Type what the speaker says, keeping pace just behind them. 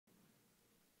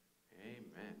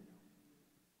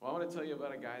Well, I want to tell you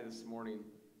about a guy this morning.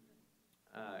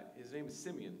 His name is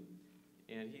Simeon,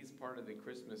 and he's part of the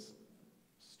Christmas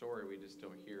story. We just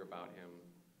don't hear about him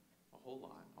a whole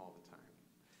lot all the time.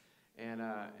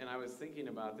 And I was thinking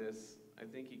about this. I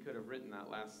think he could have written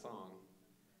that last song.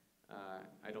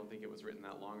 I don't think it was written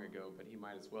that long ago, but he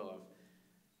might as well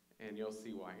have. And you'll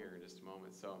see why here in just a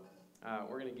moment. So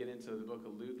we're going to get into the book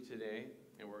of Luke today,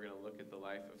 and we're going to look at the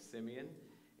life of Simeon.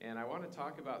 And I want to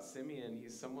talk about Simeon.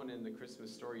 He's someone in the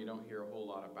Christmas story you don't hear a whole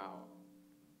lot about.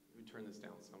 Let me turn this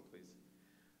down some, please.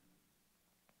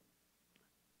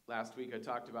 Last week I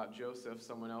talked about Joseph,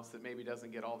 someone else that maybe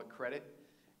doesn't get all the credit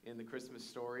in the Christmas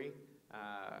story.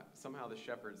 Somehow the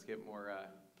shepherds get more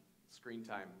screen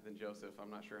time than Joseph.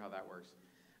 I'm not sure how that works.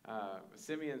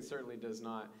 Simeon certainly does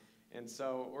not. And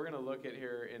so we're going to look at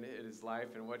here in his life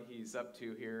and what he's up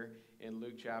to here in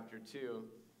Luke chapter 2.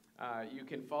 You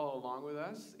can follow along with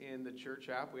us in the church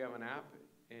app. We have an app,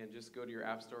 and just go to your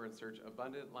app store and search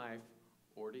Abundant Life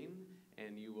Ording,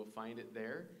 and you will find it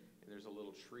there. And there's a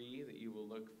little tree that you will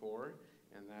look for,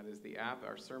 and that is the app.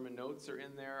 Our sermon notes are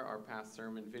in there, our past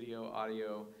sermon video,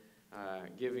 audio,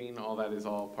 giving, all that is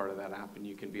all part of that app, and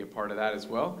you can be a part of that as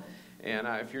well. And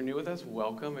if you're new with us,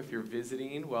 welcome. If you're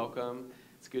visiting, welcome.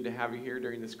 It's good to have you here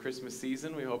during this Christmas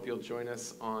season. We hope you'll join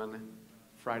us on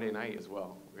Friday night as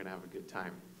well. We're going to have a good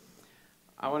time.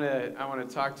 I want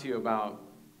to talk to you about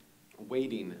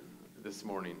waiting this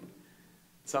morning.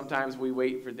 Sometimes we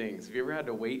wait for things. Have you ever had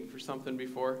to wait for something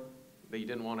before that you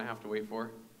didn't want to have to wait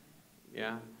for?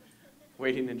 Yeah?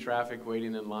 Waiting in traffic,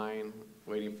 waiting in line,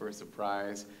 waiting for a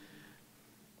surprise.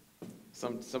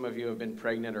 Some of you have been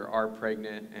pregnant or are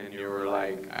pregnant, and you were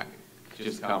like,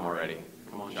 just come already.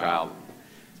 Come on, child.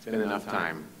 It's been enough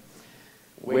time.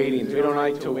 Waiting. We don't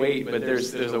like to wait, but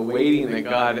there's a waiting that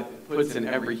God puts in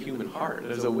every human heart.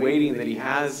 There's a waiting that He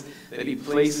has, that He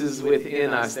places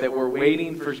within us, that we're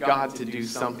waiting for God to do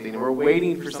something. We're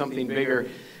waiting for something bigger.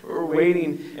 We're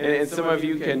waiting, and some of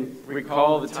you can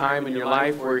recall the time in your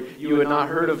life where you had not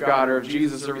heard of God or of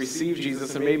Jesus or received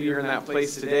Jesus, and maybe you're in that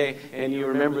place today, and you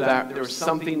remember that there was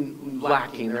something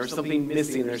lacking, there was something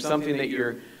missing, there's something that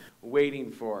you're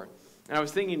waiting for. And I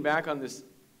was thinking back on this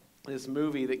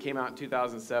movie that came out in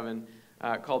 2007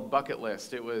 called Bucket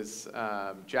List. It was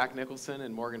Jack Nicholson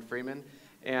and Morgan Freeman.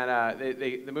 And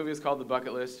the movie was called The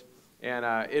Bucket List. And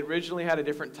it originally had a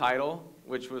different title,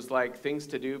 which was like Things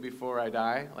to Do Before I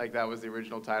Die. Like that was the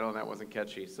original title, and that wasn't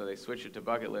catchy. So they switched it to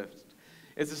Bucket List.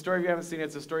 It's a story, if you haven't seen it,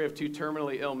 it's a story of two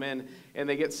terminally ill men. And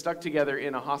they get stuck together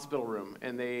in a hospital room.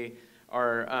 And they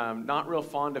are not real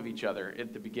fond of each other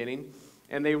at the beginning.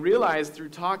 And they realize through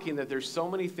talking that there's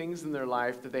so many things in their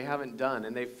life that they haven't done.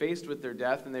 And they're faced with their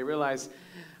death, and they realize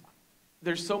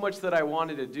there's so much that I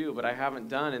wanted to do, but I haven't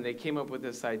done. And they came up with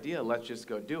this idea, let's just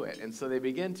go do it. And so they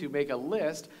begin to make a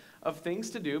list of things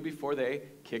to do before they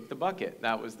kick the bucket.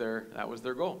 That was their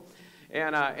goal.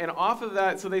 And off of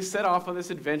that, so they set off on this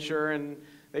adventure, and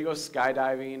they go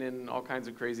skydiving and all kinds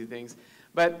of crazy things.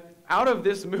 But out of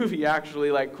this movie,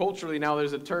 actually, like culturally, now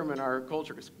there's a term in our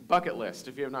culture, bucket list,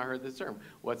 if you have not heard this term.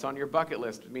 What's on your bucket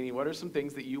list? Meaning, what are some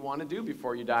things that you want to do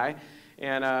before you die?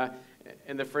 And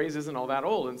the phrase isn't all that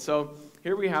old. And so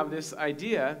here we have this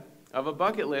idea of a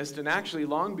bucket list. And actually,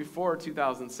 long before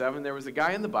 2007, there was a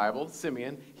guy in the Bible,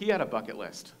 Simeon. He had a bucket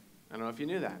list. I don't know if you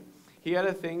knew that. He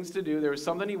had things to do. There was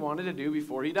something he wanted to do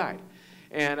before he died.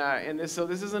 So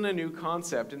this isn't a new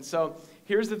concept. And so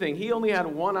here's the thing. He only had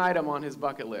one item on his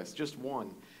bucket list, just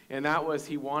one. And that was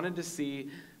he wanted to see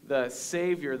the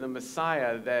Savior, the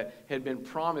Messiah that had been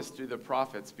promised through the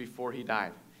prophets before he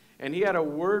died. And he had a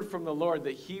word from the Lord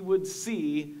that he would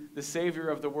see the Savior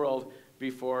of the world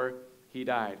before he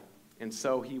died. And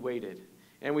so he waited.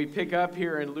 And we pick up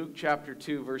here in Luke chapter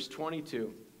 2, verse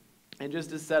 22. And just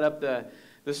to set up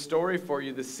the story for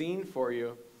you, the scene for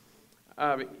you,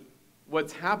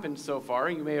 what's happened so far,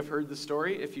 you may have heard the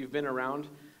story if you've been around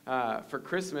for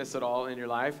Christmas at all in your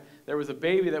life. There was a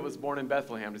baby that was born in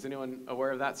Bethlehem. Is anyone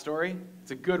aware of that story?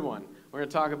 It's a good one. We're going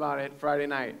to talk about it Friday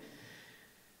night.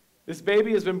 This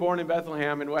baby has been born in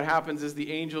Bethlehem, and what happens is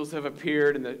the angels have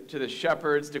appeared to the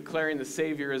shepherds, declaring the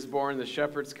Savior is born. The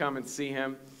shepherds come and see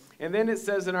him. And then it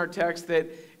says in our text that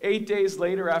 8 days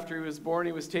later after he was born,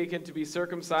 he was taken to be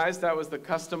circumcised. That was the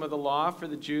custom of the law for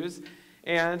the Jews.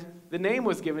 And the name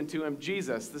was given to him,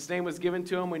 Jesus. This name was given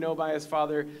to him, we know, by his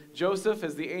father Joseph,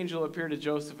 as the angel appeared to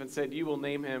Joseph and said, you will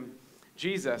name him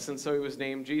Jesus. And so he was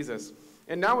named Jesus.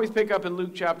 And now we pick up in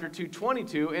Luke chapter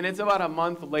 2:22, and it's about a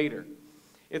month later.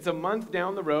 It's a month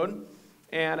down the road,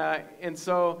 and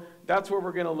so that's where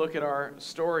we're going to look at our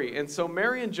story. And so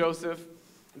Mary and Joseph,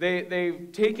 they've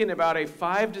taken about a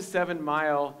 5 to 7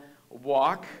 mile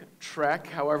walk, trek,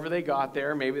 however they got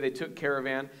there. Maybe they took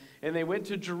caravan, and they went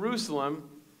to Jerusalem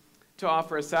to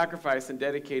offer a sacrifice and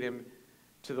dedicate him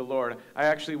to the Lord. I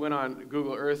actually went on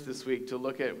Google Earth this week to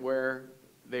look at where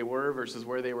they were versus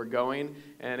where they were going,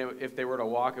 and if they were to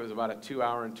walk, it was about a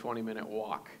 2-hour and 20-minute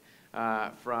walk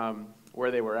from where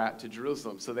they were at to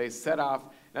Jerusalem. So they set off.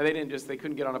 Now they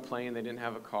couldn't get on a plane, they didn't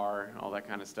have a car, and all that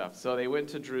kind of stuff. So they went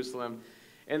to Jerusalem,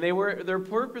 and their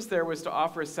purpose there was to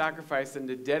offer a sacrifice and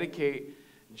to dedicate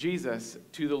Jesus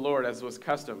to the Lord, as was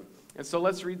custom. And so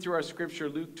let's read through our scripture,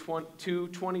 Luke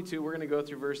 2:22. We're going to go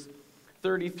through verse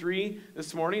 33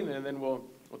 this morning, and then we'll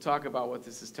talk about what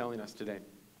this is telling us today.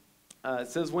 It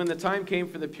says, when the time came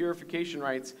for the purification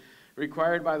rites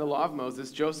required by the law of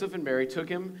Moses, Joseph and Mary took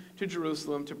him to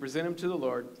Jerusalem to present him to the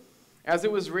Lord, as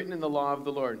it was written in the law of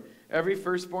the Lord. Every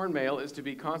firstborn male is to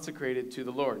be consecrated to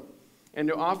the Lord, and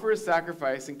to offer a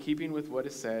sacrifice in keeping with what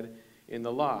is said in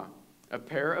the law, a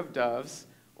pair of doves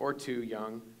or 2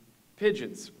 young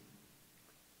pigeons.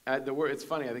 It's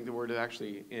funny, I think the word is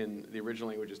actually in the original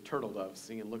language is turtle doves,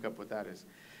 so you can look up what that is.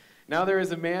 Now there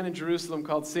is a man in Jerusalem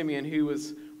called Simeon who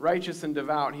was righteous and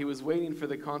devout. He was waiting for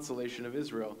the consolation of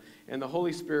Israel, and the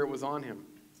Holy Spirit was on him.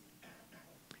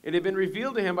 It had been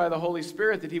revealed to him by the Holy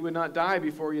Spirit that he would not die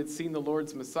before he had seen the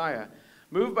Lord's Messiah.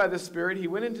 Moved by the Spirit, he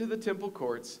went into the temple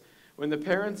courts when the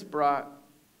parents brought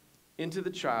into the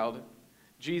child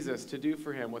Jesus to do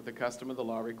for him what the custom of the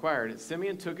law required.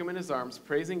 Simeon took him in his arms,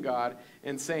 praising God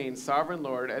and saying, Sovereign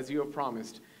Lord, as you have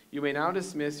promised, you may now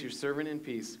dismiss your servant in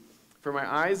peace. For my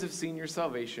eyes have seen your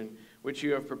salvation, which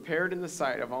you have prepared in the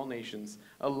sight of all nations,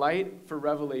 a light for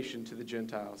revelation to the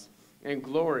Gentiles, and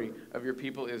glory of your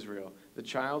people Israel. The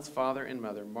child's father and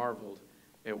mother marveled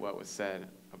at what was said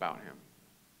about him.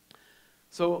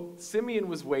 So Simeon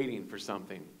was waiting for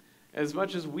something. As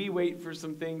much as we wait for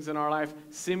some things in our life,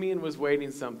 Simeon was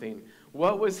waiting something.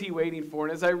 What was he waiting for?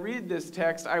 And as I read this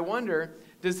text, I wonder,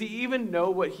 does he even know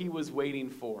what he was waiting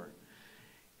for?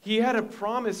 He had a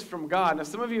promise from God. Now,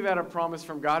 some of you have had a promise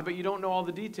from God, but you don't know all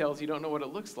the details. You don't know what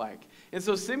it looks like. And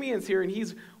so Simeon's here, and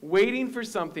he's waiting for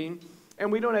something,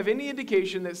 and we don't have any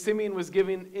indication that Simeon was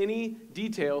giving any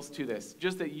details to this,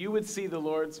 just that you would see the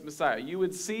Lord's Messiah. You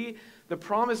would see the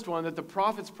promised one that the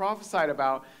prophets prophesied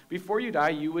about. Before you die,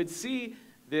 you would see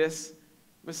this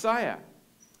Messiah.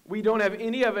 We don't have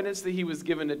any evidence that he was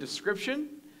given a description,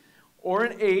 or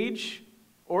an age,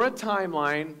 or a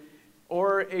timeline,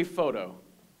 or a photo.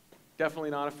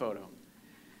 Definitely not a photo.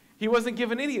 He wasn't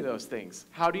given any of those things.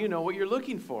 How do you know what you're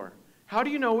looking for? How do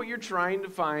you know what you're trying to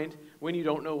find when you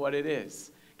don't know what it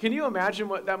is? Can you imagine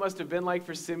what that must have been like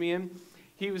for Simeon?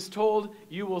 He was told,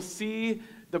 you will see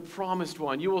the promised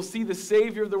one. You will see the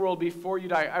Savior of the world before you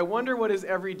die. I wonder what his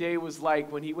everyday was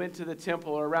like when he went to the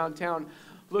temple or around town,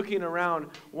 looking around,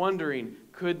 wondering,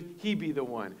 could he be the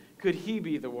one? Could he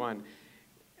be the one?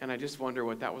 And I just wonder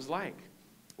what that was like.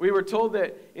 We were told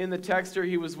that in the text here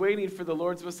he was waiting for the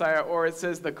Lord's Messiah, or it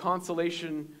says the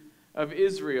consolation of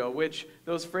Israel, which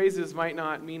those phrases might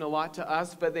not mean a lot to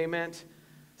us, but they meant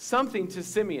something to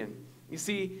Simeon. You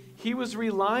see, he was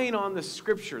relying on the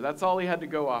Scripture. That's all he had to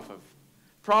go off of.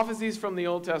 Prophecies from the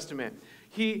Old Testament.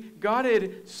 God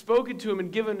had spoken to him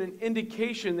and given an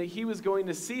indication that he was going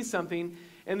to see something,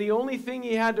 and the only thing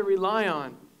he had to rely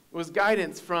on was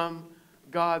guidance from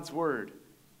God's Word.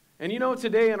 And you know,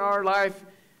 today in our life,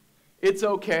 it's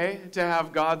okay to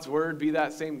have God's Word be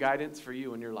that same guidance for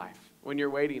you in your life when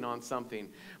you're waiting on something.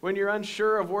 When you're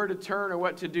unsure of where to turn or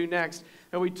what to do next,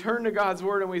 and we turn to God's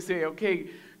Word and we say, okay,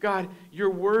 God, your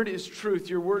Word is truth.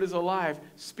 Your Word is alive.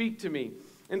 Speak to me.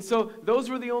 And so those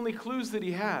were the only clues that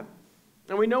he had.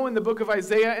 And we know in the book of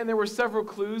Isaiah, and there were several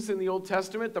clues in the Old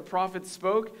Testament, the prophets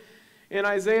spoke. In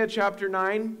Isaiah chapter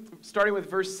 9, starting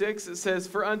with verse 6, it says,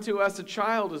 For unto us a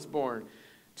child is born.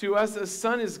 To us a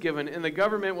son is given, and the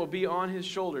government will be on his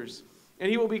shoulders. And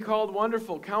he will be called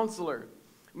Wonderful Counselor,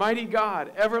 Mighty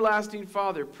God, Everlasting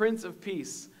Father, Prince of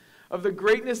Peace. Of the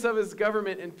greatness of his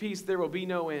government and peace there will be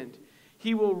no end.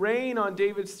 He will reign on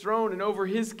David's throne and over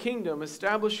his kingdom,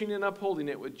 establishing and upholding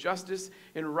it with justice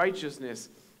and righteousness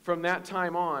from that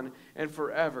time on and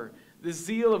forever. The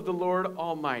zeal of the Lord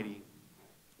Almighty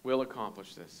will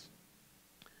accomplish this.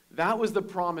 That was the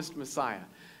promised Messiah.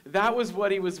 That was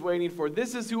what he was waiting for.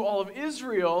 This is who all of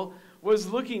Israel was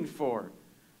looking for.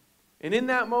 And in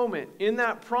that moment, in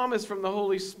that promise from the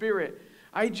Holy Spirit,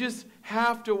 I just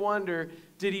have to wonder,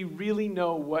 did he really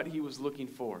know what he was looking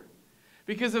for?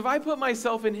 Because if I put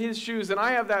myself in his shoes and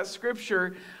I have that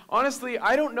scripture, honestly,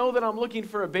 I don't know that I'm looking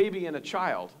for a baby and a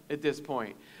child at this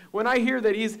point. When I hear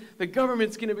that the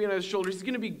government's going to be on his shoulders, he's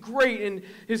going to be great and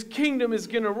his kingdom is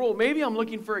going to rule, maybe I'm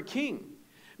looking for a king.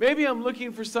 Maybe I'm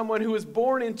looking for someone who was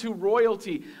born into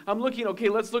royalty. I'm looking, okay,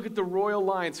 let's look at the royal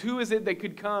lines. Who is it that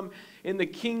could come in the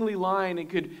kingly line and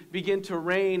could begin to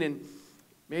reign? And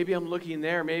maybe I'm looking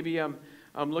there. Maybe I'm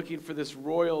looking for this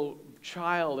royal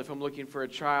child if I'm looking for a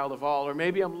child of all. Or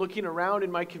maybe I'm looking around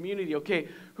in my community. Okay,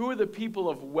 who are the people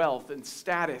of wealth and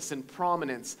status and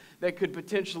prominence that could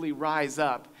potentially rise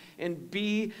up and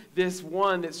be this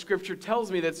one that Scripture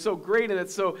tells me that's so great and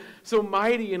that's so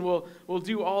mighty and will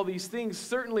do all these things?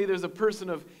 Certainly there's a person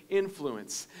of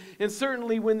influence. And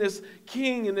certainly when this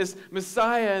king and this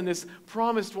Messiah and this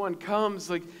promised one comes,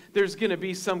 like there's going to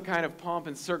be some kind of pomp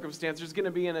and circumstance. There's going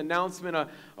to be an announcement,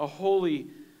 a holy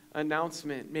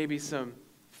announcement, maybe some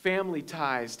family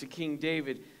ties to King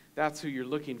David. That's who you're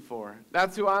looking for.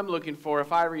 That's who I'm looking for.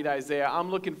 If I read Isaiah,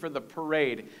 I'm looking for the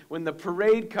parade. When the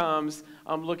parade comes,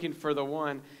 I'm looking for the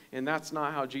one. And that's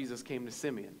not how Jesus came to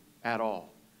Simeon at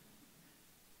all.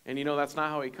 And you know, that's not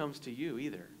how he comes to you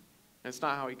either. That's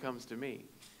not how he comes to me.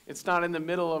 It's not in the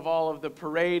middle of all of the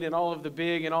parade and all of the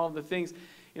big and all of the things.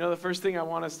 You know, the first thing I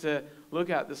want us to look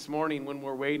at this morning when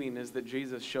we're waiting is that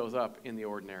Jesus shows up in the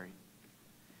ordinary.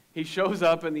 He shows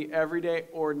up in the everyday,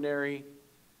 ordinary,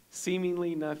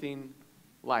 seemingly nothing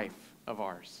life of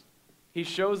ours. He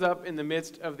shows up in the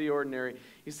midst of the ordinary.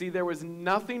 You see, there was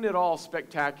nothing at all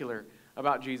spectacular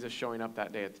about Jesus showing up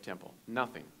that day at the temple.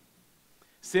 Nothing.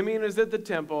 Simeon is at the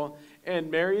temple, and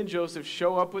Mary and Joseph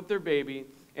show up with their baby,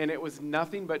 and it was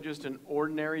nothing but just an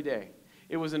ordinary day.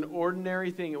 It was an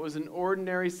ordinary thing. It was an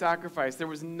ordinary sacrifice. There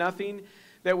was nothing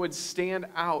that would stand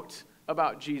out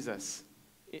about Jesus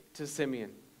to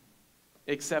Simeon,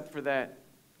 except for that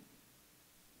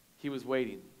he was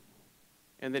waiting,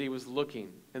 and that he was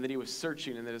looking, and that he was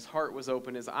searching, and that his heart was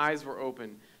open, his eyes were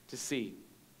open to see.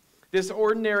 This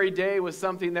ordinary day was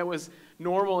something that was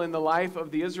normal in the life of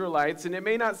the Israelites, and it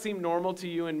may not seem normal to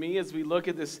you and me as we look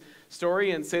at this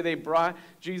story and say they brought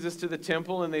Jesus to the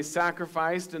temple and they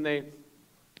sacrificed and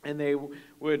they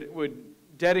would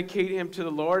dedicate him to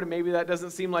the Lord. And maybe that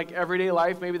doesn't seem like everyday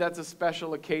life. Maybe that's a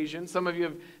special occasion. Some of you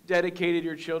have dedicated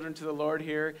your children to the Lord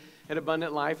here at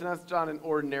Abundant Life, and that's not an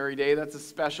ordinary day. That's a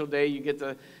special day. You get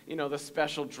the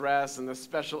special dress and the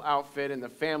special outfit, and the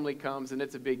family comes, and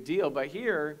it's a big deal. But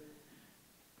here,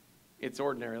 it's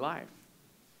ordinary life.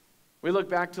 We look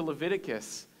back to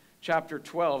Leviticus chapter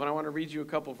 12, and I want to read you a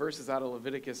couple verses out of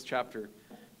Leviticus chapter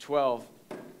 12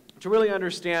 to really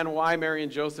understand why Mary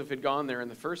and Joseph had gone there in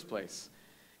the first place.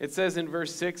 It says in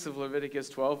verse 6 of Leviticus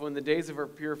 12, when the days of her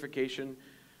purification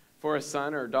for a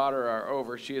son or daughter are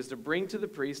over, she is to bring to the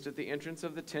priest at the entrance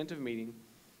of the tent of meeting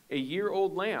a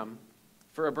year-old lamb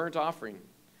for a burnt offering,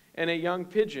 and a young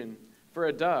pigeon for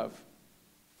a dove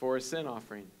for a sin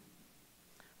offering.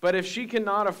 But if she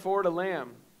cannot afford a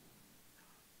lamb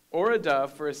or a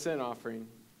dove for a sin offering,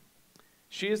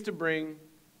 she is to bring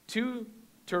 2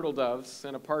 turtle doves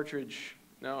and a partridge.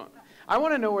 Now, I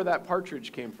want to know where that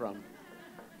partridge came from,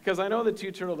 because I know the 2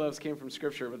 turtle doves came from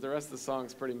Scripture, but the rest of the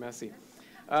song's pretty messy.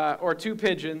 Or 2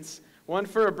 pigeons, one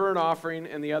for a burnt offering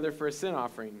and the other for a sin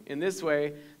offering. In this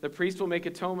way, the priest will make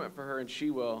atonement for her, and she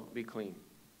will be clean.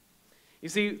 You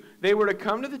see, they were to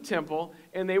come to the temple,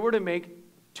 and they were to make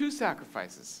 2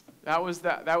 sacrifices. That was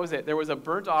it. There was a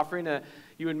burnt offering.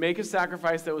 You would make a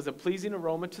sacrifice that was a pleasing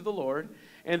aroma to the Lord,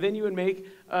 and then you would make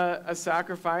a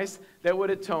sacrifice that would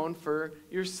atone for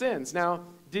your sins. Now,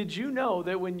 did you know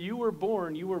that when you were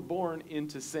born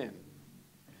into sin?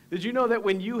 Did you know that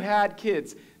when you had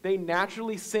kids, they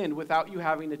naturally sinned without you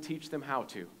having to teach them how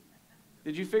to?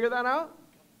 Did you figure that out?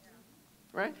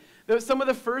 Right? Some of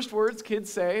the first words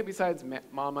kids say, besides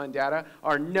mama and dada,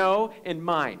 are no and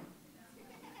mine.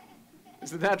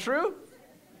 Isn't that true?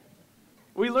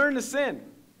 We learn to sin.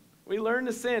 We learn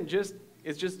to sin.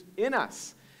 It's just in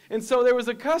us. And so there was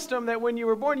a custom that when you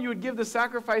were born, you would give the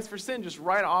sacrifice for sin just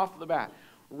right off the bat,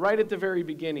 right at the very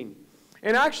beginning.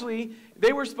 And actually,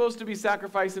 they were supposed to be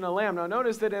sacrificing a lamb. Now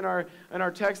notice that in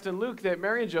our text in Luke that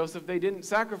Mary and Joseph, they didn't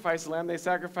sacrifice a lamb. They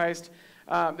sacrificed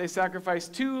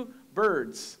 2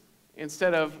 birds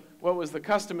instead of what was the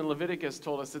custom in Leviticus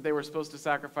told us that they were supposed to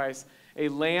sacrifice a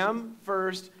lamb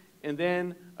first and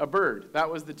then a bird. That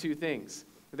was the 2 things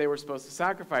that they were supposed to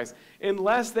sacrifice.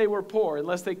 Unless they were poor,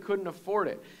 unless they couldn't afford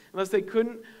it, unless they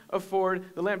couldn't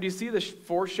afford the lamb. Do you see the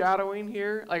foreshadowing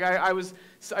here? Like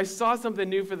I saw something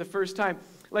new for the first time.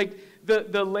 Like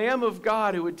the Lamb of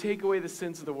God who would take away the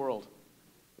sins of the world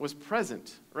was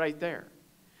present right there.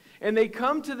 And they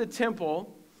come to the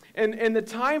temple, and the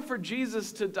time for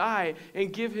Jesus to die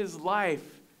and give his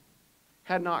life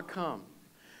had not come.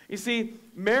 You see,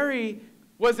 Mary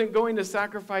wasn't going to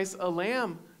sacrifice a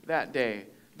lamb that day.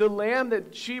 The lamb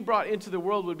that she brought into the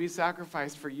world would be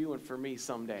sacrificed for you and for me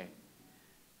someday.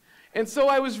 And so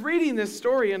I was reading this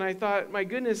story and I thought, my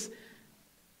goodness,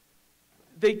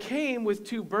 they came with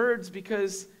 2 birds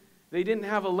because they didn't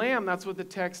have a lamb. That's what the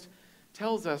text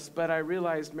tells us. But I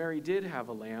realized Mary did have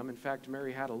a lamb. In fact,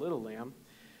 Mary had a little lamb.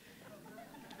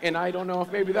 And I don't know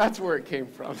if maybe that's where it came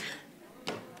from.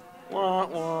 Wah,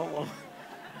 wah, wah.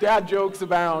 Dad jokes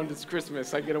abound. It's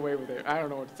Christmas. I get away with it. I don't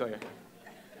know what to tell you.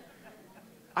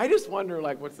 I just wonder,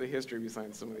 like, what's the history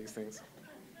behind some of these things?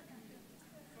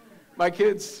 My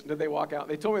kids, did they walk out?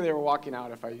 They told me they were walking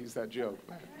out if I used that joke.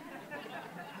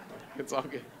 It's all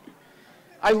good.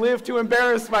 I live to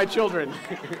embarrass my children.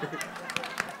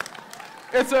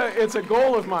 It's a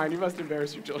goal of mine. You must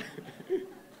embarrass your children.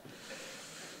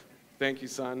 Thank you,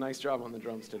 son. Nice job on the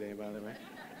drums today, by the way.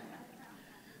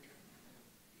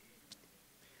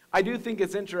 I do think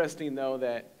it's interesting, though,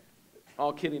 that,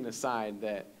 all kidding aside,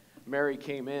 that Mary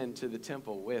came into the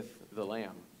temple with the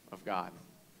Lamb of God.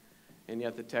 And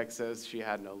yet the text says she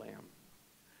had no lamb.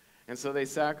 And so they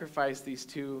sacrificed these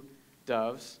 2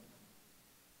 doves.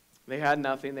 They had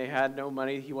nothing. They had no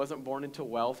money. He wasn't born into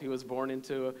wealth. He was born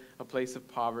into a place of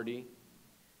poverty.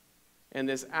 And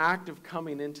this act of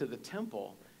coming into the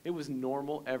temple, it was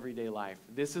normal everyday life.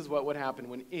 This is what would happen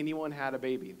when anyone had a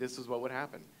baby. This is what would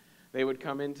happen. They would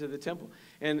come into the temple.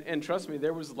 And trust me,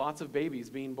 there was lots of babies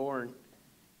being born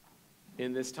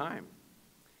in this time.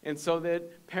 And so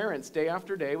that parents, day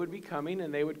after day, would be coming,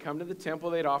 and they would come to the temple.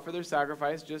 They'd offer their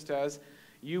sacrifice just as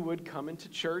you would come into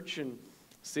church and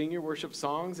sing your worship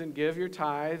songs and give your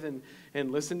tithe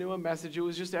and listen to a message. It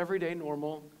was just everyday,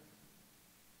 normal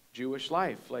Jewish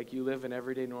life, like you live an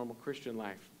everyday, normal Christian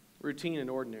life, routine and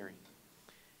ordinary.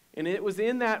 And it was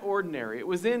in that ordinary, it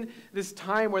was in this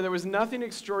time where there was nothing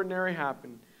extraordinary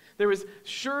happen. There was,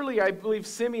 surely, I believe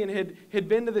Simeon had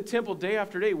been to the temple day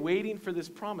after day, waiting for this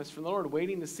promise from the Lord,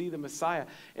 waiting to see the Messiah.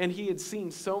 And he had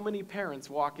seen so many parents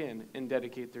walk in and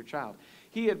dedicate their child.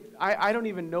 I don't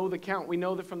even know the count. We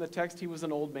know that from the text he was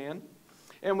an old man.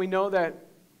 And we know that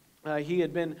he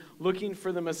had been looking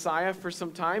for the Messiah for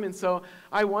some time. And so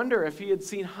I wonder if he had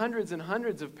seen hundreds and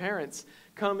hundreds of parents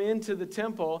come into the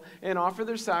temple and offer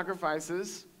their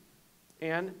sacrifices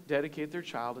and dedicate their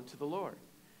child unto the Lord.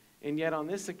 And yet on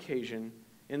this occasion,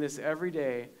 in this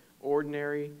everyday,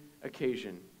 ordinary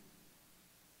occasion,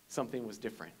 something was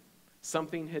different.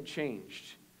 Something had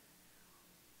changed.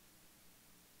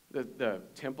 The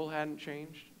temple hadn't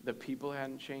changed. The people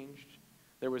hadn't changed.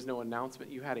 There was no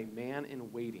announcement. You had a man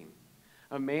in waiting.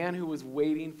 A man who was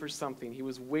waiting for something. He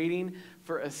was waiting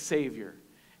for a Savior.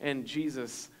 And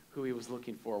Jesus, who he was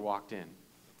looking for, walked in.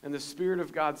 And the Spirit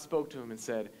of God spoke to him and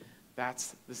said,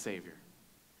 that's the Savior.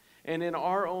 And in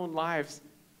our own lives,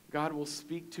 God will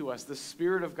speak to us. The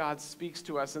Spirit of God speaks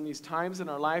to us in these times in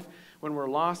our life when we're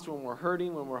lost, when we're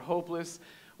hurting, when we're hopeless,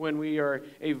 when we are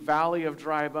a valley of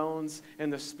dry bones,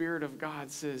 and the Spirit of God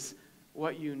says,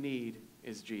 what you need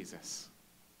is Jesus.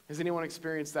 Has anyone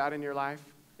experienced that in your life?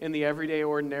 In the everyday,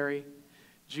 ordinary,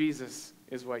 Jesus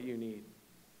is what you need.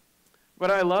 But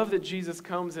I love that Jesus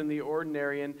comes in the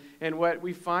ordinary, and what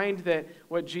we find that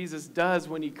what Jesus does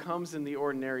when he comes in the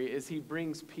ordinary is he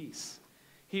brings peace.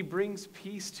 He brings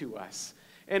peace to us.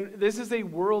 And this is a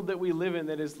world that we live in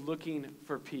that is looking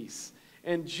for peace.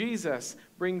 And Jesus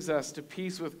brings us to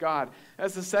peace with God.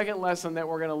 That's the second lesson that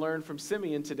we're going to learn from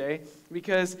Simeon today,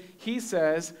 because he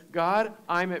says, God,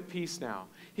 I'm at peace now.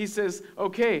 He says,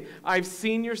 okay, I've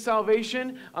seen your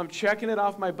salvation. I'm checking it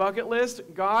off my bucket list.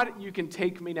 God, you can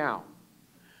take me now.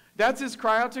 That's his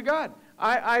cry out to God.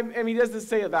 I mean, he doesn't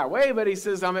say it that way, but he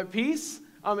says, I'm at peace.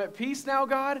 I'm at peace now,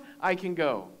 God. I can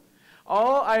go.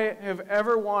 All I have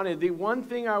ever wanted, the one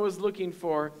thing I was looking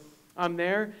for, I'm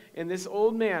there, and this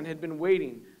old man had been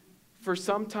waiting for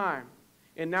some time.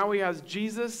 And now he has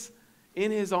Jesus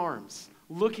in his arms,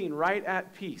 looking right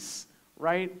at peace,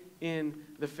 right in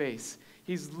the face.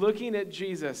 He's looking at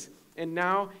Jesus, and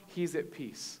now he's at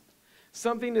peace.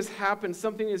 Something has happened.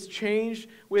 Something has changed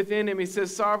within him. He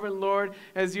says, Sovereign Lord,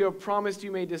 as you have promised,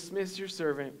 you may dismiss your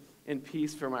servant in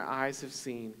peace, for my eyes have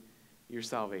seen your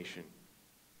salvation.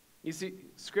 You see,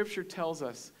 Scripture tells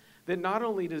us that not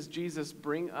only does Jesus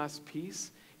bring us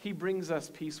peace, he brings us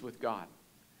peace with God.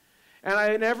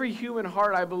 And in every human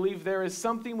heart, I believe there is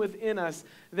something within us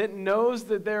that knows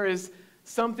that there is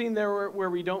something there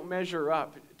where we don't measure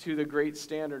up to the great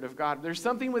standard of God. There's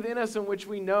something within us in which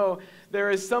we know there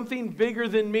is something bigger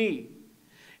than me.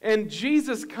 And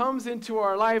Jesus comes into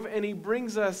our life and he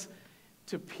brings us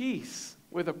to peace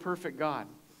with a perfect God.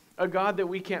 A God that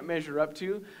we can't measure up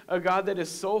to. A God that is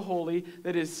so holy,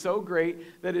 that is so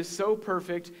great, that is so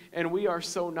perfect, and we are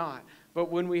so not.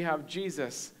 But when we have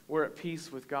Jesus, we're at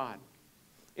peace with God.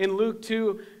 In Luke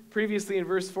 2, previously in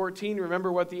verse 14,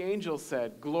 remember what the angel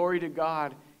said. Glory to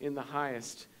God in the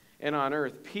highest, and on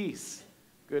earth peace,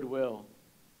 goodwill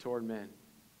toward men.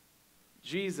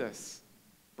 Jesus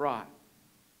brought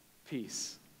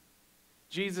peace.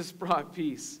 Jesus brought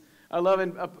peace. I love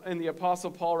in the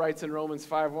Apostle Paul writes in Romans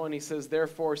 5:1, he says,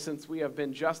 therefore, since we have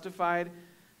been justified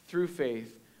through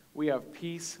faith, we have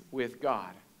peace with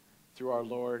God through our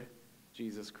Lord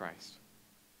Jesus Christ.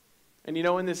 And you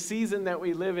know, in this season that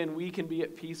we live in, we can be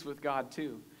at peace with God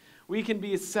too. We can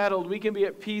be settled. We can be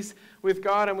at peace with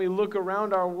God, and we look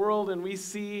around our world and we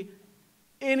see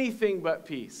anything but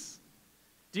peace.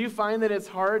 Do you find that it's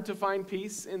hard to find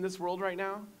peace in this world right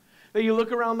now? That you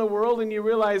look around the world and you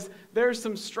realize there's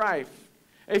some strife.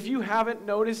 If you haven't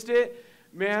noticed it,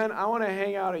 man, I want to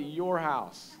hang out at your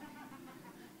house.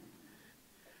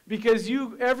 Because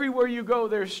everywhere you go,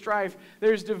 there's strife,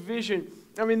 there's division.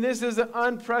 I mean, this is an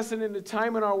unprecedented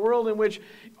time in our world in which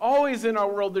always in our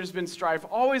world there's been strife.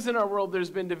 Always in our world there's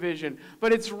been division.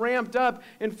 But it's ramped up.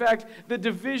 In fact, the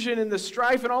division and the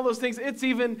strife and all those things, it's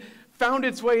even found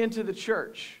its way into the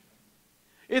church.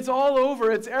 It's all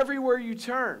over. It's everywhere you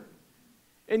turn.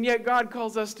 And yet God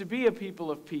calls us to be a people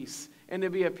of peace and to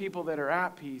be a people that are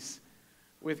at peace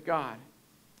with God.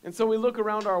 And so we look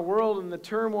around our world and the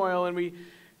turmoil, and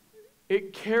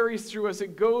it carries through us.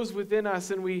 It goes within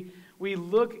us, and we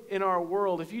look in our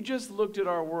world. If you just looked at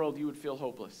our world, you would feel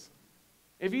hopeless.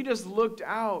 If you just looked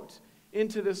out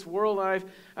into this world,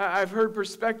 I've heard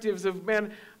perspectives of,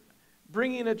 man,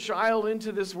 bringing a child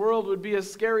into this world would be a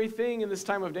scary thing in this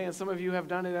time of day, and some of you have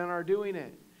done it and are doing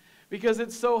it. Because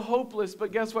it's so hopeless,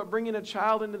 but guess what? Bringing a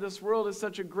child into this world is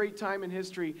such a great time in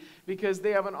history because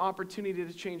they have an opportunity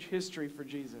to change history for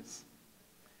Jesus.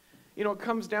 You know, it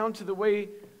comes down to the way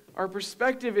our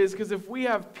perspective is, because if we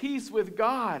have peace with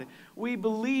God, we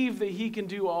believe that He can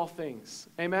do all things.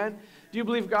 Amen? Do you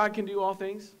believe God can do all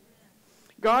things?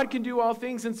 God can do all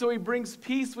things, and so He brings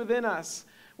peace within us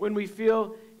when we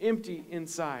feel empty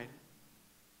inside.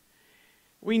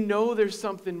 We know there's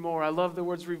something more. I love the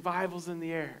words revival's in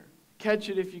the air. Catch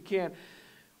it if you can.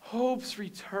 Hope's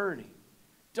returning.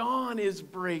 Dawn is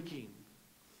breaking.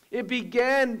 It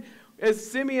began as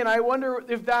Simeon. I wonder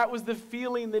if that was the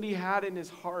feeling that he had in his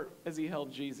heart as he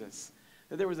held Jesus.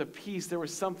 That there was a peace, there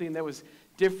was something that was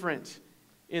different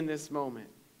in this moment.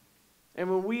 And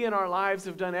when we in our lives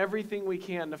have done everything we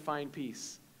can to find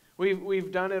peace,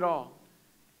 we've done it all.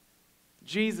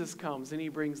 Jesus comes and He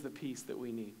brings the peace that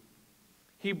we need.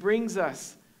 He brings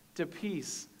us to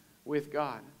peace with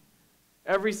God.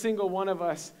 Every single one of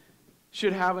us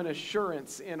should have an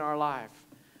assurance in our life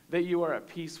that you are at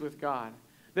peace with God.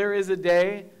 There is a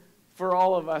day for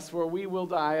all of us where we will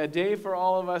die, a day for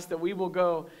all of us that we will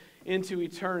go into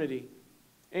eternity.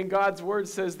 And God's word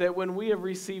says that when we have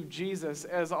received Jesus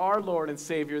as our Lord and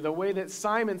Savior, the way that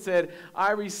Simon said,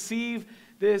 I receive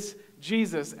this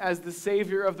Jesus as the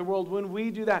Savior of the world, when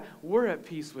we do that, we're at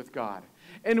peace with God.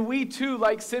 And we too,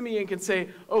 like Simeon, can say,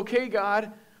 okay,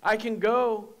 God, I can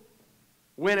go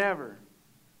whenever.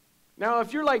 Now,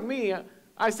 if you're like me,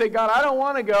 I say, God, I don't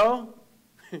want to go.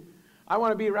 I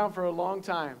want to be around for a long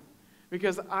time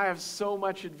because I have so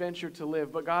much adventure to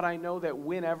live. But God, I know that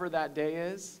whenever that day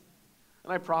is,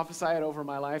 and I prophesy it over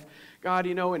my life, God,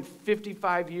 you know, in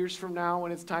 55 years from now,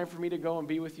 when it's time for me to go and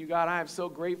be with you, God, I am so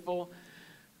grateful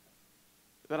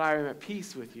that I am at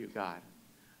peace with you, God.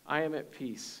 I am at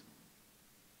peace.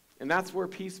 And that's where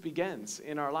peace begins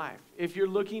in our life. If you're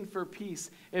looking for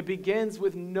peace, it begins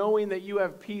with knowing that you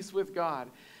have peace with God.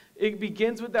 It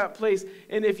begins with that place.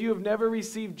 And if you have never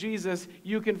received Jesus,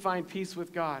 you can find peace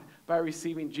with God by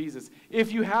receiving Jesus.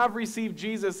 If you have received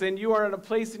Jesus and you are at a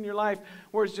place in your life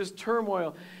where it's just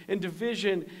turmoil and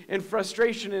division and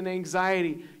frustration and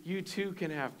anxiety, you too can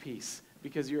have peace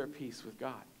because you're at peace with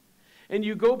God. And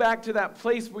you go back to that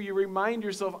place where you remind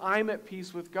yourself, I'm at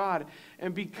peace with God.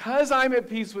 And because I'm at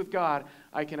peace with God,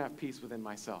 I can have peace within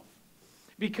myself.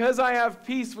 Because I have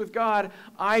peace with God,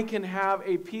 I can have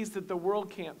a peace that the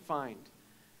world can't find.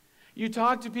 You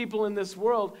talk to people in this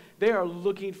world, they are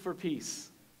looking for peace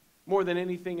more than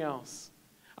anything else.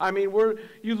 I mean,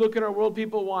 you look in our world,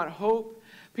 people want hope.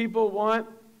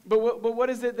 But what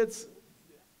is it that's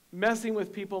messing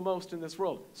with people most in this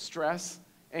world? Stress,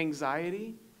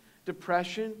 anxiety,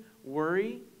 depression,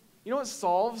 worry. You know what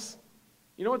solves?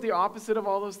 You know what the opposite of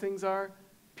all those things are?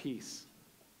 Peace.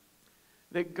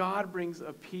 That God brings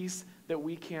a peace that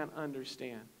we can't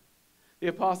understand. The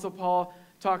Apostle Paul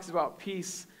talks about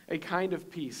peace, a kind of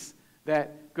peace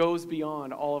that goes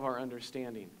beyond all of our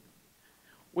understanding.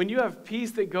 When you have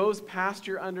peace that goes past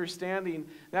your understanding,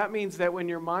 that means that when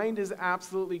your mind is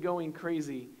absolutely going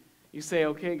crazy, You say,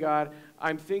 okay, God,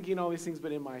 I'm thinking all these things,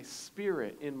 but in my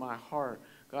spirit, in my heart,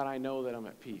 God, I know that I'm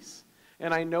at peace.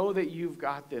 And I know that you've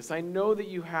got this. I know that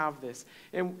you have this.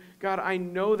 And God, I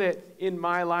know that in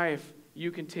my life,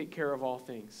 you can take care of all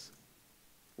things.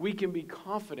 We can be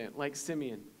confident, like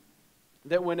Simeon,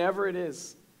 that whenever it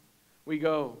is we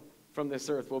go from this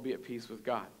earth, we'll be at peace with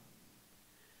God.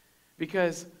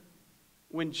 Because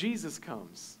when Jesus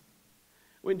comes,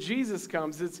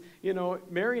 it's,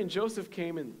 Mary and Joseph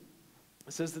came, and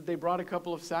it says that they brought a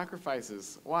couple of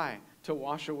sacrifices. Why? To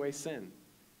wash away sin.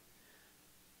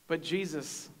 But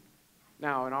Jesus,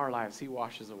 now in our lives, he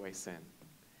washes away sin.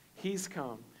 He's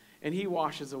come, and he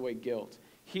washes away guilt.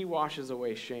 He washes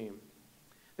away shame.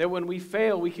 That when we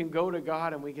fail, we can go to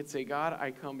God and we can say, God,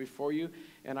 I come before you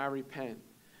and I repent.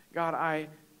 God, I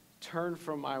turn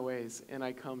from my ways and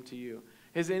I come to you.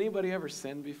 Has anybody ever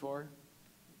sinned before?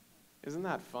 Isn't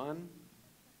that fun?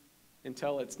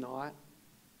 Until it's not.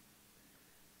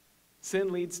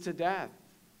 Sin leads to death.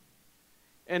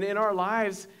 And in our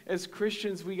lives as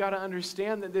Christians, we got to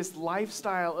understand that this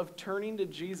lifestyle of turning to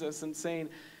Jesus and saying,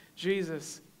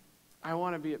 Jesus, I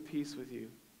want to be at peace with you.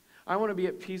 I want to be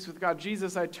at peace with God.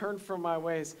 Jesus, I turn from my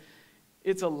ways.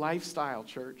 It's a lifestyle,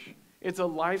 church. It's a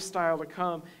lifestyle to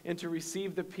come and to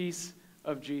receive the peace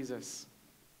of Jesus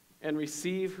and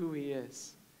receive who he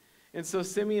is. And so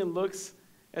Simeon looks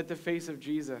at the face of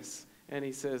Jesus and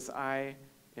he says, I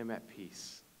am at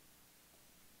peace.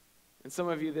 And some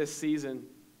of you this season,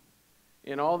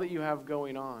 in all that you have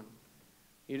going on,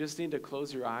 you just need to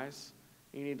close your eyes.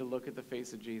 You need to look at the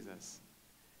face of Jesus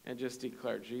and just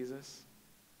declare, Jesus,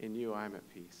 in you I am at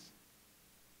peace.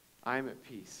 I am at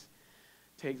peace.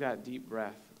 Take that deep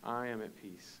breath. I am at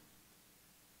peace.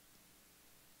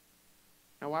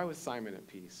 Now, why was Simeon at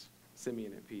peace?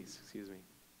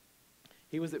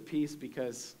 He was at peace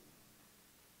because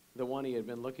the one he had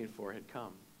been looking for had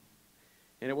come.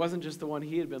 And it wasn't just the one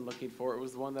he had been looking for, it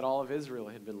was the one that all of Israel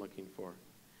had been looking for.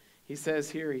 He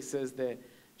says that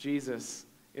Jesus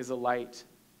is a light.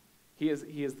 He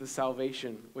is the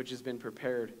salvation which has been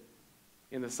prepared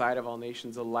in the sight of all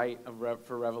nations, a light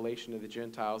for revelation to the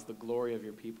Gentiles, the glory of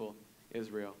your people,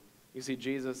 Israel. You see,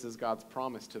 Jesus is God's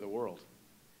promise to the world.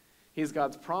 He's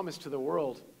God's promise to the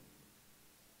world,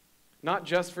 not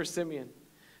just for Simeon.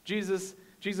 Jesus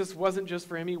wasn't just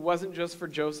for him. He wasn't just for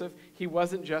Joseph. He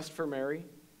wasn't just for Mary.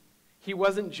 He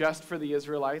wasn't just for the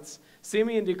Israelites.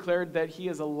 Simeon declared that he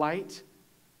is a light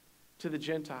to the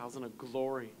Gentiles and a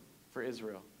glory for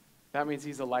Israel. That means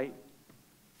he's a light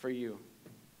for you.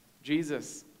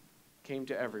 Jesus came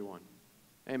to everyone.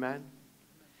 Amen?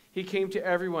 He came to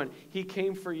everyone. He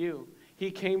came for you. He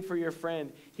came for your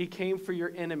friend. He came for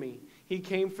your enemy. He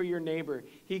came for your neighbor.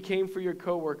 He came for your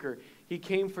coworker. He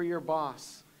came for your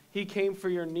boss. He came for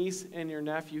your niece and your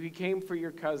nephew. He came for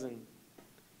your cousin.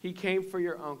 He came for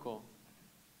your uncle.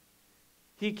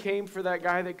 He came for that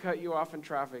guy that cut you off in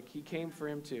traffic. He came for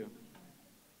him too.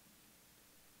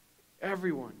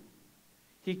 Everyone.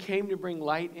 He came to bring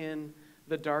light in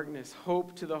the darkness,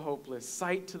 hope to the hopeless,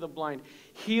 sight to the blind,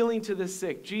 healing to the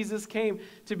sick. Jesus came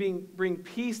to bring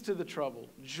peace to the troubled,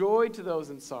 joy to those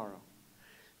in sorrow.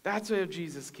 That's why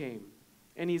Jesus came.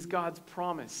 And he's God's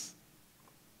promise.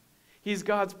 He's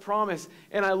God's promise.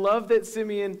 And I love that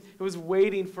Simeon was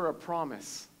waiting for a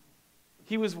promise.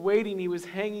 He was waiting. He was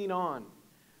hanging on.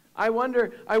 I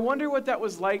wonder what that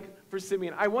was like for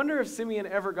Simeon. I wonder if Simeon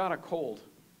ever got a cold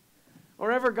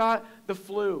or ever got the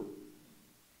flu.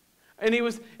 And he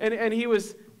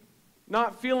was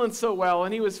not feeling so well,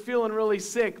 and he was feeling really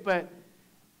sick, but,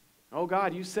 oh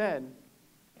God, you said,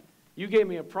 you gave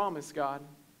me a promise, God.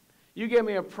 You gave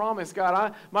me a promise,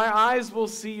 God. My eyes will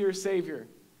see your Savior.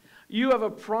 You have a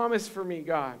promise for me,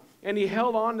 God. And he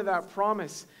held on to that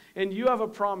promise. And you have a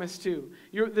promise too.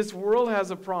 This world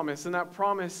has a promise, and that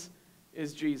promise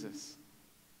is Jesus.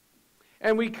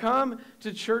 And we come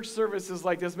to church services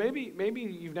like this. Maybe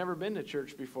you've never been to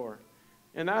church before.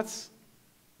 And that's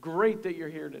great that you're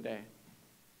here today.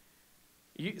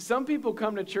 Some people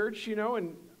come to church,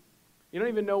 and you don't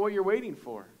even know what you're waiting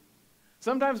for.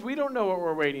 Sometimes we don't know what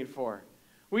we're waiting for.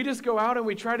 We just go out and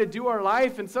we try to do our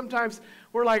life, and sometimes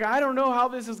we're like, I don't know how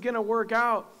this is going to work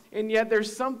out. And yet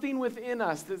there's something within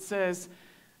us that says,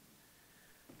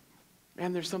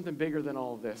 man, there's something bigger than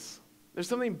all of this. There's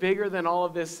something bigger than all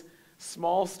of this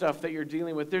small stuff that you're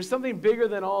dealing with. There's something bigger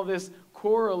than all of this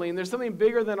quarreling. There's something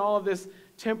bigger than all of this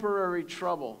temporary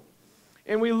trouble.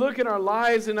 And we look at our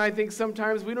lives, and I think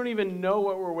sometimes we don't even know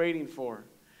what we're waiting for.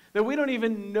 That we don't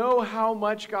even know how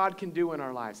much God can do in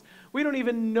our lives. We don't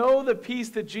even know the peace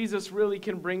that Jesus really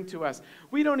can bring to us.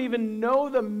 We don't even know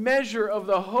the measure of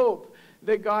the hope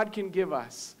that God can give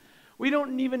us. We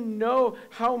don't even know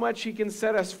how much he can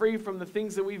set us free from the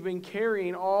things that we've been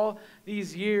carrying all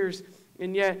these years.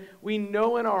 And yet we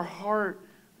know in our heart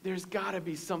there's got to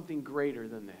be something greater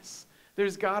than this.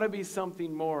 There's got to be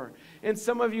something more. And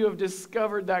some of you have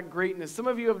discovered that greatness. Some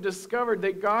of you have discovered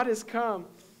that God has come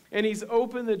and he's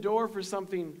opened the door for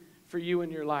something for you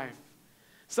in your life.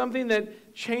 Something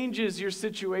that changes your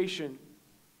situation.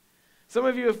 Some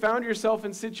of you have found yourself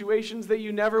in situations that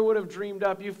you never would have dreamed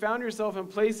up. You found yourself in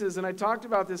places, and I talked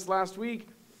about this last week,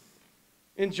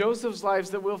 in Joseph's lives,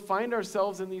 that we'll find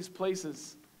ourselves in these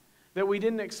places that we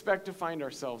didn't expect to find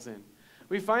ourselves in.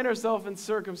 We find ourselves in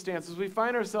circumstances. We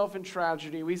find ourselves in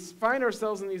tragedy. We find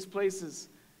ourselves in these places.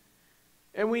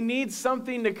 And we need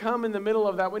something to come in the middle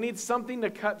of that. We need something to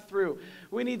cut through.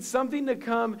 We need something to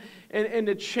come and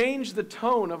to change the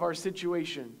tone of our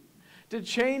situation, to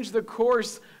change the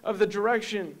course of the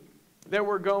direction that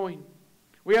we're going.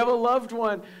 We have a loved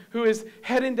one who is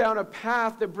heading down a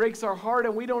path that breaks our heart,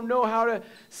 and we don't know how to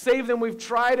save them. We've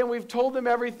tried, and we've told them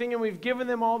everything, and we've given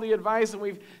them all the advice, and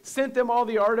we've sent them all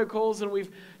the articles, and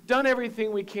we've done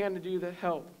everything we can to do to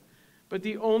help. But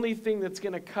the only thing that's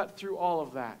going to cut through all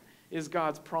of that is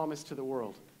God's promise to the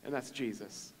world, and that's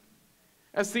Jesus.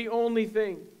 That's the only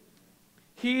thing.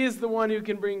 He is the one who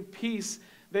can bring peace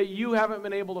that you haven't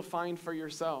been able to find for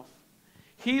yourself.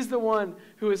 He's the one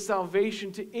who is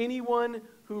salvation to anyone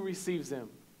who receives him.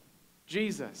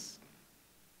 Jesus.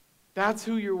 That's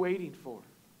who you're waiting for.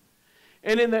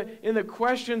 And in the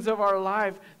questions of our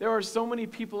life, there are so many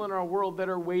people in our world that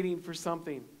are waiting for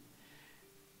something.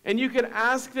 And you could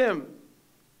ask them.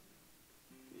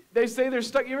 They say they're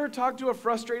stuck. You ever talk to a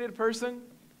frustrated person?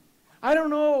 I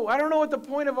don't know. I don't know what the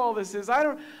point of all this is. I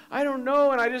don't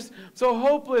know, and I just so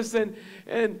hopeless. And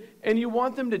you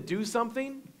want them to do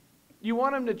something. You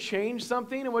want them to change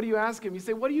something, and what do you ask them? You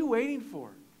say, what are you waiting for?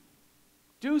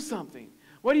 Do something.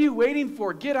 What are you waiting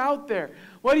for? Get out there.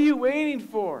 What are you waiting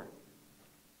for?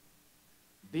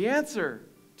 The answer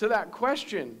to that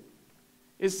question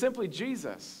is simply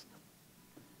Jesus.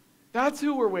 That's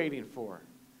who we're waiting for.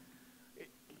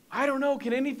 I don't know,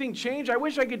 can anything change? I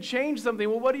wish I could change something.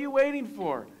 Well, what are you waiting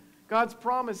for? God's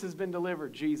promise has been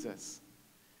delivered, Jesus.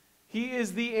 He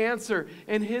is the answer,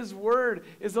 and his word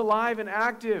is alive and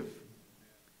active.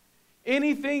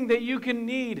 Anything that you can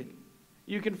need,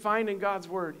 you can find in God's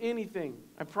word. Anything.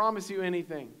 I promise you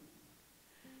anything.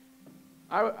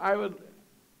 I would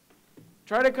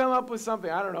try to come up with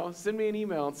something. I don't know. Send me an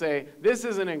email and say, this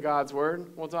isn't in God's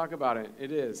word. We'll talk about it.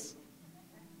 It is.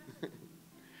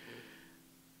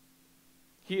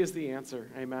 He is the answer.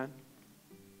 Amen.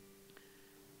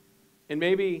 And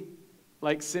maybe,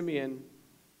 like Simeon,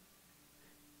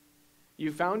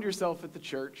 you found yourself at the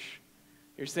church.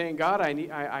 You're saying, God, I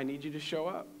need you to show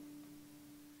up.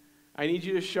 I need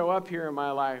you to show up here in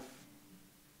my life.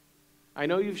 I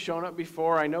know you've shown up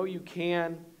before. I know you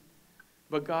can.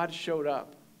 But God showed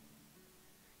up.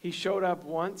 He showed up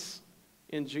once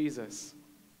in Jesus.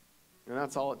 And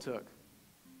that's all it took.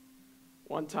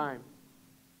 One time.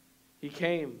 He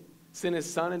came, sent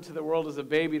his son into the world as a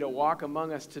baby to walk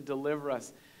among us, to deliver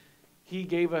us. He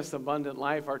gave us abundant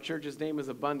life. Our church's name is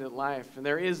Abundant Life, and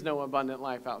there is no abundant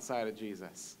life outside of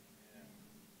Jesus.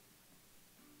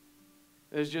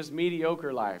 There's just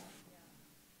mediocre life.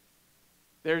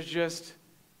 There's just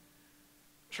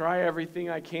try everything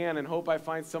I can and hope I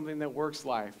find something that works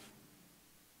life.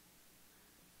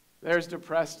 There's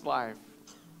depressed life.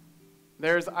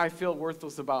 There's I feel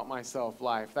worthless about myself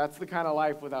life. That's the kind of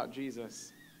life without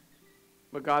Jesus.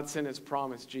 But God sent his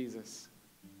promise, Jesus,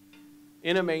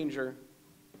 in a manger,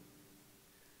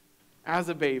 as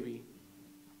a baby.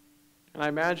 And I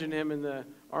imagine him in the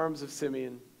arms of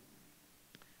Simeon,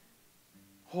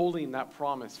 holding that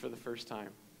promise for the first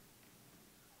time.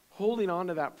 Holding on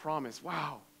to that promise.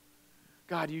 Wow,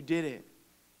 God, you did it.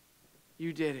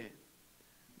 You did it.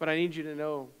 But I need you to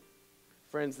know,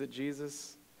 friends, that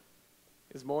Jesus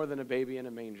is more than a baby in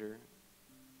a manger.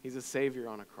 He's a Savior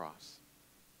on a cross.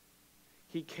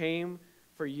 He came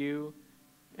for you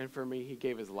and for me. He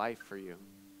gave his life for you.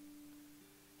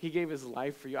 He gave his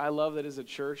life for you. I love that as a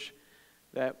church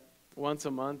that once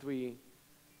a month we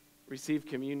receive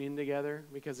communion together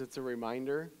because it's a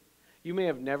reminder. You may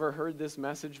have never heard this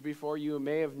message before. You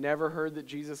may have never heard that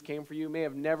Jesus came for you. You may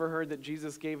have never heard that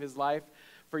Jesus gave his life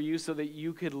for you so that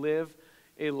you could live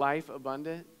a life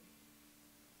abundant.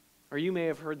 Or you may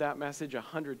have heard that message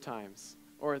 100 times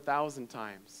or 1,000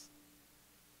 times.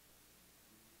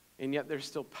 And yet there's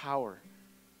still power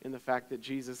in the fact that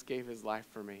Jesus gave his life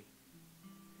for me.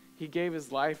 He gave his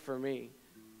life for me.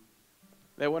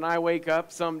 That when I wake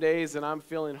up some days and I'm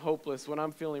feeling hopeless, when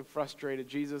I'm feeling frustrated,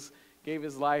 Jesus gave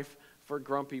his life for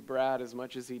grumpy Brad as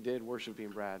much as he did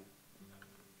worshiping Brad.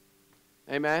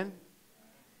 Amen?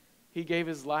 He gave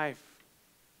his life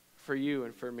for you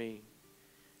and for me.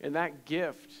 And that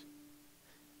gift,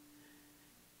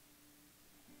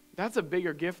 that's a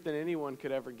bigger gift than anyone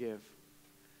could ever give.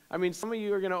 I mean, some of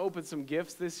you are going to open some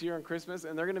gifts this year on Christmas,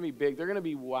 and they're going to be big. They're going to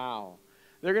be wow.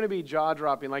 They're going to be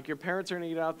jaw-dropping. Like your parents are going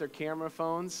to get out their camera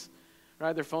phones,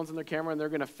 right? Their phones and their camera, and they're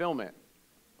going to film it,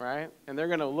 right? And they're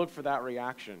going to look for that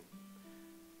reaction.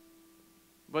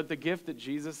 But the gift that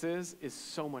Jesus is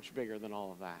so much bigger than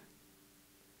all of that.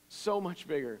 So much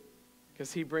bigger,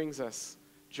 because he brings us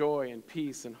joy and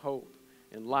peace and hope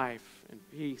and life and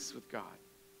peace with God.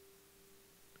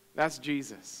 That's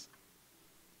Jesus.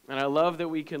 And I love that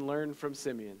we can learn from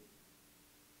Simeon.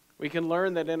 We can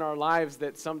learn that in our lives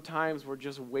that sometimes we're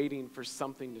just waiting for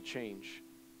something to change.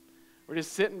 We're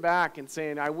just sitting back and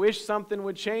saying, I wish something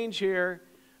would change here.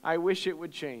 I wish it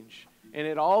would change. And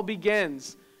it all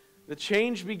begins, the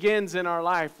change begins in our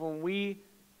life when we,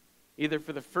 either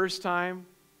for the first time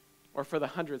or for the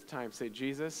 100th time, say,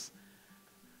 Jesus,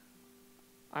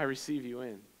 I receive you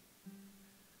in.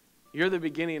 You're the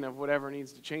beginning of whatever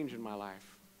needs to change in my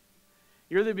life.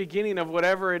 You're the beginning of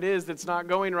whatever it is that's not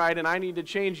going right and I need to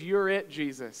change. You're it,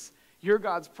 Jesus. You're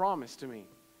God's promise to me.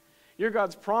 You're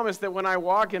God's promise that when I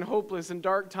walk in hopeless and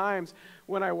dark times,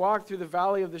 when I walk through the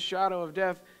valley of the shadow of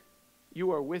death,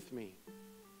 you are with me.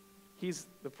 He's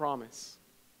the promise.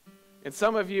 And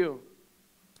some of you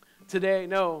today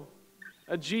know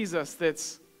a Jesus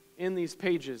that's in these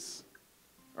pages.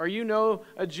 Or you know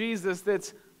a Jesus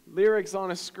that's lyrics on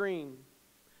a screen.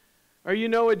 Or you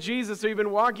know a Jesus, or you've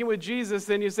been walking with Jesus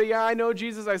and you say, yeah, I know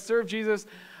Jesus, I serve Jesus,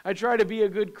 I try to be a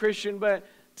good Christian, but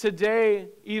today,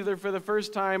 either for the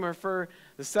first time or for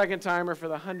the second time or for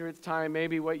the 100th time,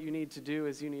 maybe what you need to do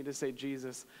is you need to say,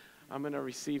 Jesus, I'm going to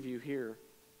receive you here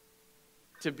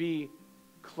to be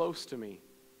close to me,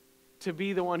 to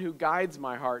be the one who guides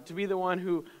my heart, to be the one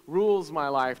who rules my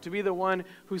life, to be the one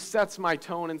who sets my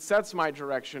tone and sets my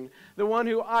direction, the one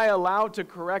who I allow to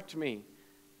correct me.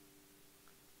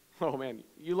 Oh man,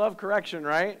 you love correction,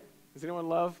 right? Does anyone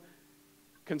love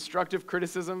constructive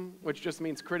criticism, which just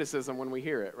means criticism when we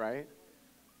hear it, right?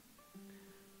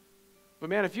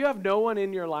 But man, if you have no one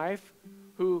in your life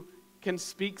who can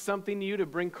speak something to you to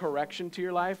bring correction to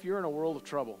your life, you're in a world of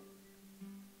trouble.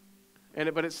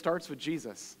 But it starts with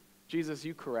Jesus. Jesus,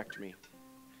 you correct me.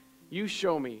 You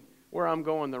show me where I'm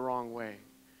going the wrong way.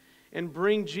 And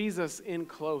bring Jesus in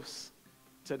close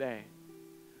today.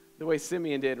 The way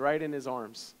Simeon did, right in his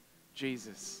arms.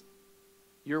 Jesus,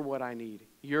 you're what I need.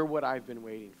 You're what I've been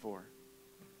waiting for.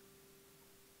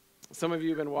 Some of you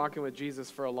have been walking with Jesus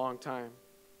for a long time.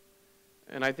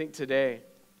 And I think today,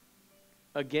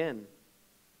 again,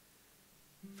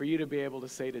 for you to be able to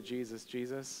say to Jesus,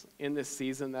 Jesus, in this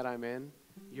season that I'm in,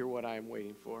 you're what I'm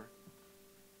waiting for.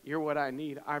 You're what I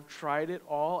need. I've tried it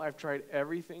all. I've tried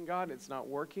everything, God. It's not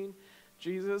working.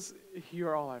 Jesus,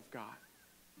 you're all I've got.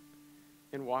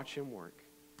 And watch him work.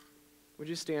 Would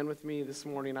you stand with me this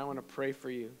morning? I want to pray for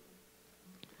you.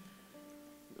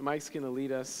 Mike's going to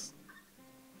lead us.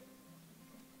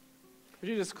 Would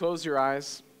you just close your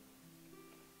eyes?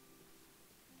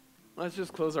 Let's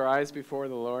just close our eyes before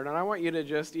the Lord. And I want you to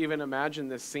just even imagine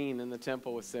this scene in the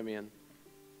temple with Simeon.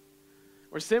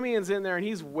 Where Simeon's in there and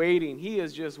he's waiting. He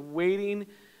is just waiting.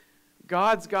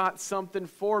 God's got something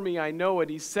for me. I know it.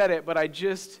 He said it, but I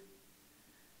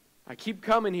keep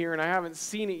coming here and I haven't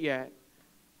seen it yet.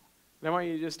 And I want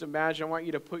you to just imagine, I want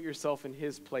you to put yourself in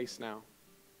his place now.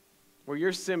 Where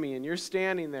you're Simeon, you're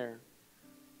standing there.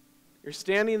 You're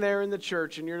standing there in the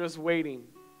church and you're just waiting.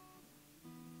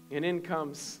 And in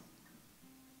comes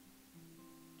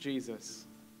Jesus.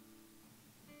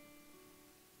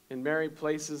 And Mary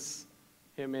places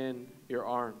him in your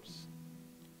arms.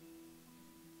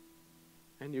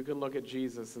 And you can look at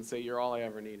Jesus and say, you're all I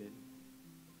ever needed.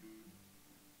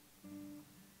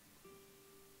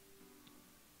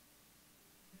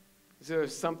 So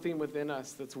there's something within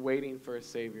us that's waiting for a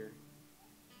Savior.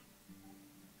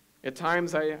 At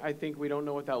times, I think we don't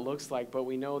know what that looks like, but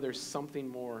we know there's something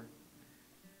more.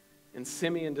 And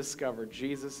Simeon discovered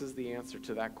Jesus is the answer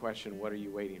to that question, what are you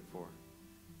waiting for?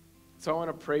 So I want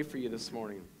to pray for you this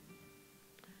morning.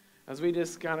 As we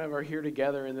just kind of are here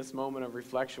together in this moment of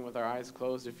reflection with our eyes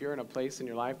closed, if you're in a place in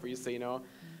your life where you say,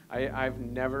 I've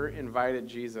never invited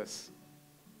Jesus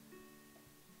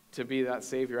to be that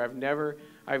Savior.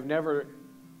 I've never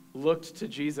looked to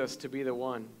Jesus to be the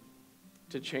one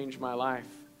to change my life.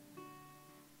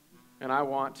 And I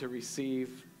want to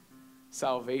receive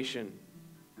salvation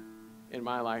in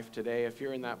my life today. If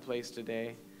you're in that place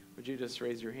today, would you just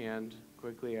raise your hand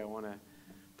quickly? I want to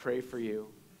pray for you.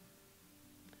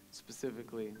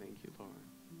 specifically. Thank you, Lord.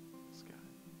 Yes, God.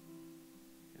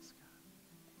 Yes, God.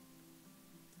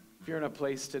 If you're in a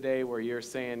place today where you're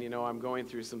saying, I'm going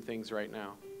through some things right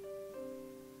now.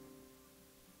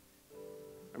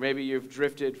 Or maybe you've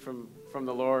drifted from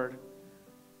the Lord.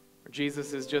 Or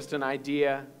Jesus is just an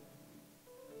idea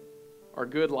or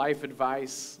good life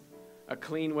advice, a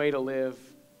clean way to live.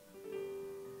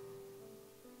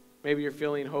 Maybe you're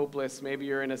feeling hopeless. Maybe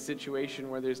you're in a situation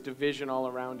where there's division all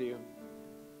around you.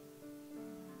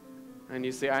 And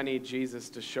you say, I need Jesus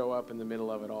to show up in the middle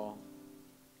of it all.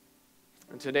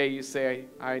 And today you say,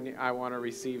 I want to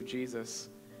receive Jesus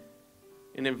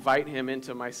and invite him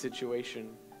into my situation,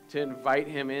 to invite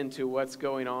him into what's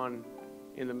going on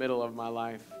in the middle of my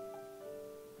life.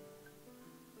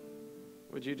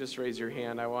 Would you just raise your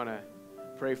hand? I want to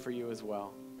pray for you as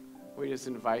well. We just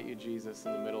invite you, Jesus,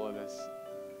 in the middle of this.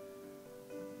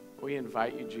 We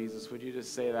invite you, Jesus. Would you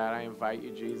just say that? I invite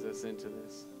you, Jesus, into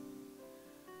this.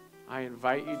 I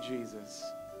invite you, Jesus,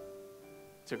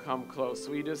 to come close.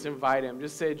 Will you just invite him?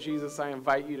 Just say, Jesus, I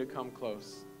invite you to come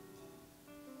close.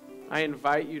 I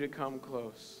invite you to come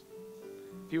close.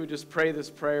 If you would just pray this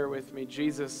prayer with me.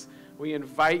 Jesus, we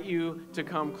invite you to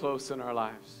come close in our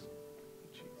lives.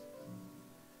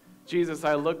 Jesus,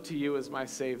 I look to you as my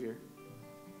Savior.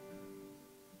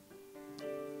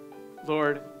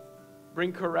 Lord,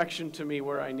 bring correction to me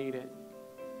where I need it.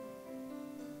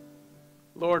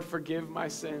 Lord, forgive my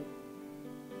sin.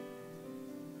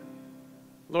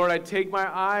 Lord, I take my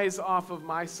eyes off of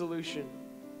my solution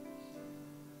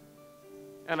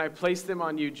and I place them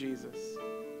on you, Jesus.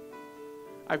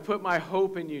 I put my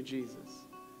hope in you, Jesus.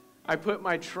 I put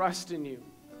my trust in you.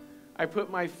 I put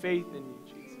my faith in you,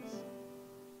 Jesus.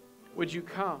 Would you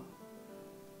come?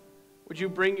 Would you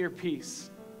bring your peace?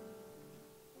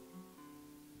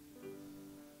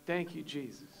 Thank you,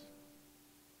 Jesus,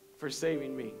 for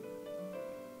saving me.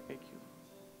 Thank you.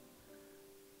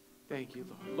 Thank you,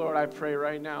 Lord. Lord, I pray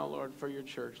right now, Lord, for your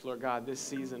church, Lord God, this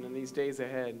season and these days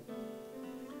ahead,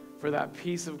 for that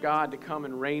peace of God to come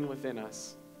and reign within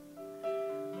us.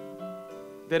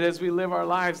 That as we live our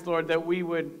lives, Lord, that we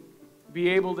would be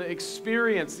able to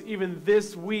experience even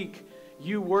this week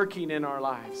you working in our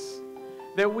lives.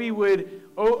 That we would,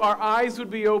 our eyes would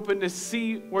be open to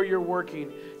see where you're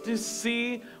working, to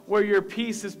see where your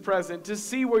peace is present, to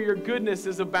see where your goodness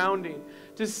is abounding,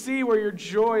 to see where your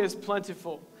joy is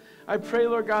plentiful. I pray,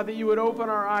 Lord God, that you would open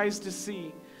our eyes to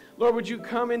see. Lord, would you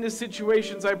come into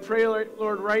situations, I pray,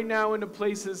 Lord, right now into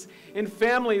places, in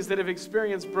families that have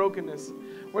experienced brokenness,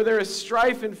 where there is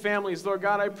strife in families. Lord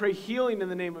God, I pray healing in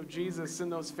the name of Jesus in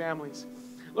those families.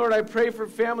 Lord, I pray for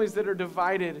families that are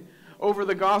divided over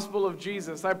the gospel of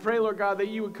Jesus. I pray, Lord God, that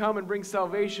you would come and bring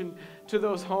salvation to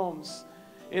those homes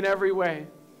in every way.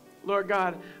 Lord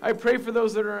God, I pray for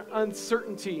those that are in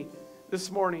uncertainty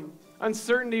this morning,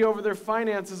 uncertainty over their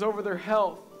finances, over their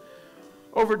health,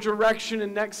 over direction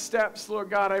and next steps. Lord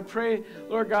God, I pray,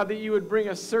 Lord God, that you would bring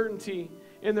a certainty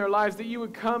in their lives, that you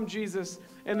would come, Jesus,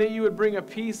 and that you would bring a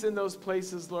peace in those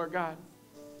places, Lord God.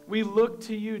 We look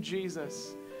to you,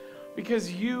 Jesus,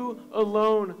 because you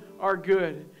alone are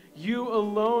good. You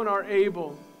alone are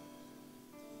able.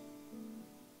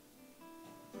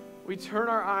 We turn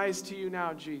our eyes to you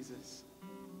now, Jesus,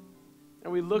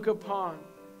 and we look upon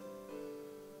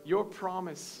your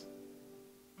promise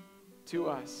to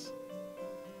us.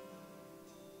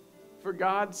 For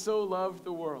God so loved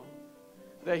the world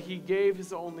that he gave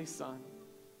his only Son.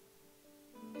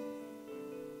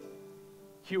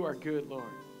 You are good, Lord.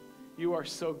 You are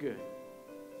so good.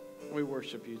 We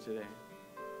worship you today.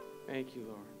 Thank you,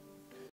 Lord.